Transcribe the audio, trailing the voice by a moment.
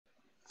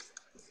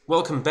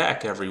Welcome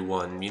back,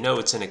 everyone. You know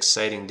it's an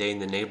exciting day in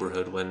the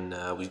neighborhood when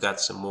we've got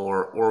some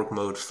more org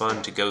mode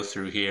fun to go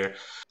through here.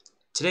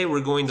 Today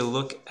we're going to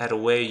look at a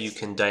way you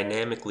can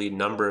dynamically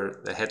number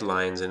the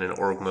headlines in an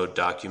org mode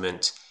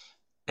document,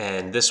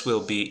 and this will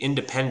be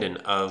independent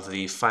of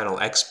the final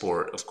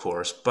export, of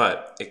course,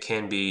 but it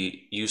can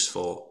be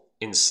useful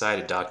inside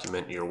a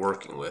document you're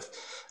working with.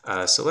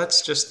 So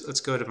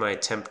let's go to my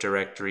temp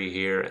directory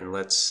here, and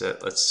let's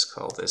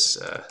call this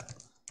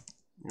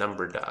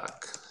number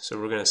doc. So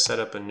we're going to set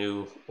up a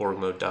new org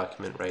mode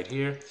document right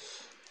here.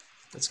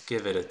 Let's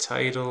give it a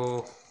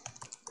title.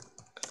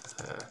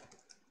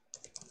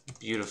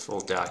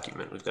 Beautiful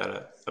document. We've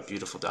got a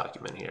beautiful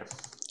document here.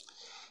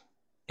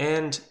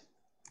 And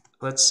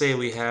let's say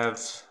we have,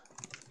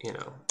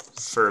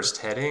 first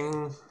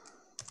heading,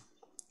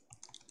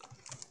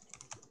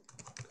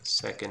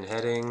 second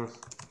heading,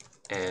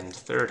 and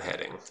third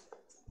heading.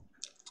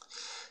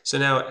 So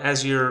now,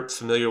 as you're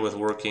familiar with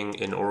working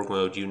in org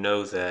mode, you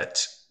know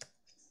that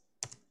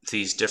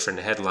these different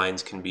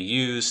headlines can be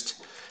used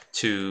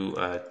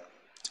to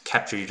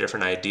capture your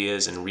different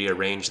ideas and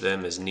rearrange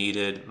them as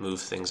needed, move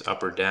things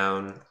up or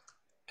down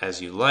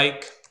as you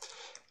like.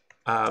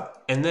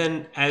 And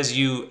then as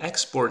you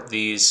export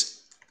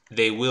these,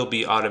 they will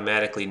be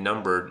automatically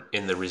numbered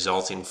in the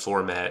resulting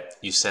format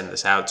you send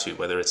this out to,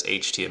 whether it's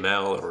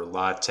HTML or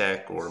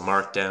LaTeX or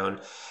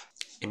Markdown.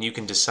 And you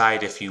can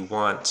decide if you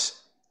want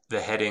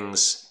the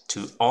headings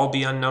to all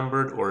be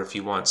unnumbered or if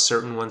you want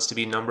certain ones to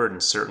be numbered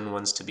and certain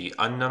ones to be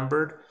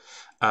unnumbered.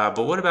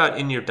 But what about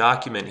in your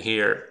document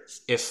here,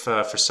 if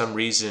for some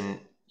reason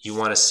you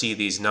want to see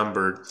these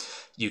numbered,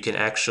 you can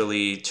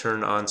actually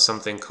turn on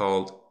something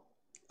called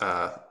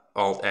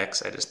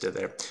Alt-X, I just did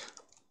there,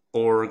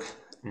 org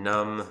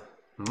num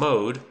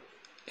mode.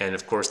 And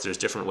of course, there's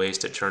different ways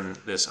to turn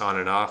this on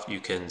and off. You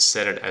can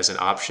set it as an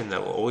option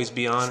that will always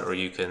be on, or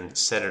you can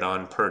set it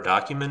on per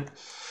document.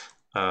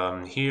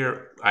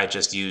 Here, I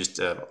just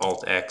used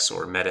Alt-X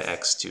or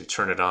Meta-X to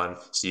turn it on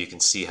so you can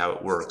see how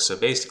it works. So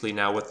basically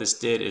now what this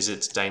did is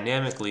it's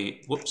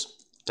dynamically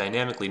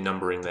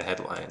numbering the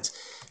headlines.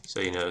 So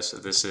so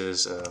this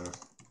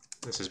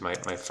is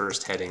my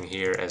first heading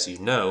here, as you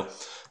know.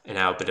 And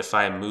now, but if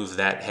I move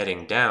that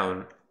heading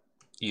down,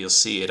 you'll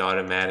see it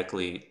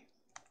automatically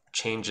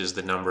changes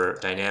the number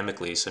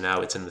dynamically. So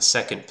now it's in the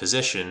second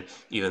position,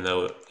 even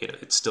though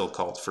it's still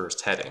called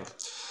first heading.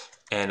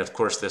 And of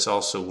course, this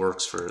also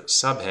works for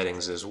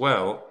subheadings as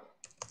well.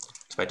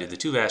 If I do the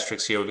two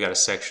asterisks here, we've got a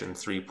section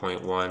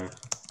 3.1.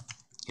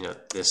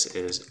 This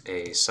is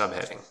a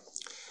subheading.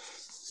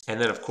 And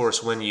then, of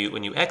course, when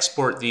you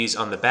export these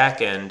on the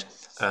back end,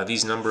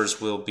 these numbers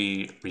will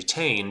be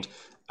retained,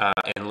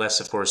 unless,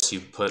 of course,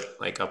 you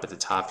put like up at the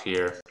top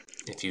here.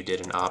 If you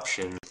did an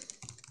option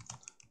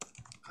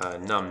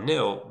num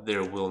nil,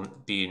 there will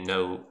be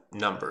no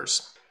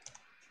numbers.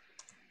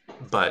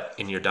 But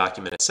in your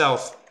document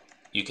itself,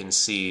 you can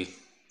see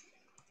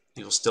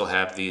you'll still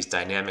have these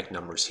dynamic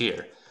numbers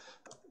here.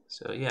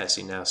 So yeah,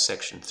 see now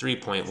section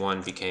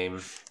 3.1 became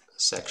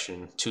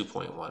section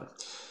 2.1.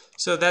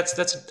 So that's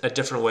a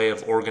different way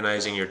of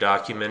organizing your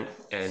document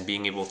and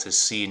being able to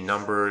see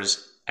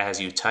numbers as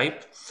you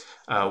type.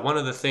 One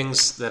of the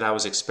things that I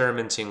was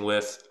experimenting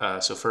with,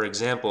 so for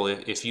example,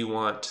 if you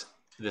want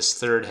this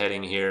third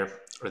heading here,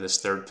 or this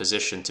third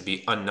position to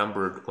be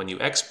unnumbered when you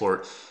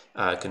export,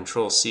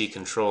 Control-C,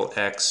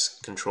 Control-X,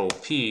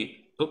 Control-P,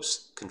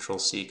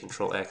 Control-C,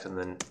 Control-X, and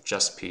then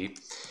just P.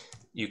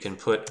 You can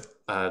put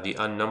the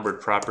unnumbered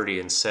property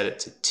and set it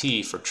to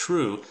T for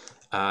true,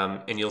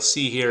 and you'll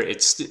see here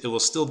it will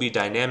still be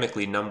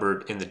dynamically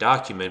numbered in the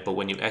document, but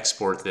when you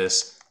export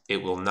this,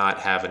 it will not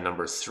have a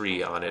number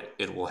 3 on it.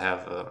 It will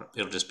have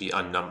it'll just be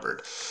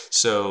unnumbered.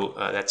 So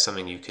that's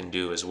something you can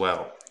do as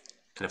well.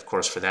 And of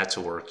course, for that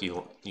to work,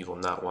 you will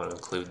not want to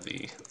include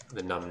the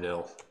num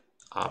nil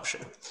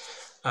option.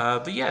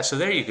 But yeah, so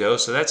there you go.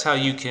 So that's how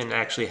you can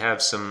actually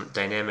have some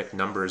dynamic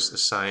numbers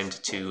assigned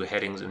to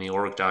headings in the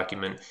org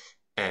document.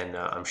 And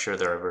I'm sure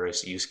there are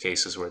various use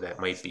cases where that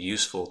might be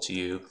useful to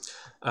you.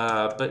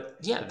 But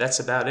yeah,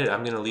 that's about it.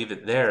 I'm going to leave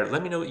it there.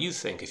 Let me know what you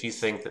think. If you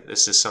think that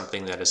this is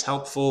something that is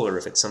helpful, or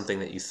if it's something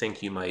that you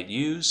think you might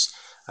use,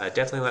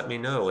 definitely let me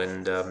know.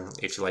 And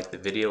if you like the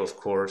video, of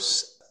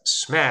course,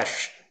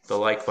 smash the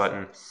like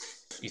button.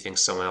 If you think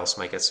someone else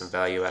might get some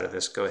value out of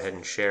this, go ahead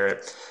and share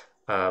it.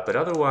 But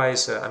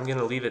otherwise, I'm going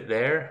to leave it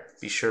there.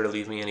 Be sure to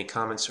leave me any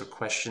comments or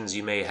questions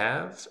you may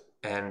have,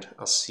 and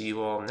I'll see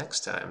you all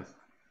next time.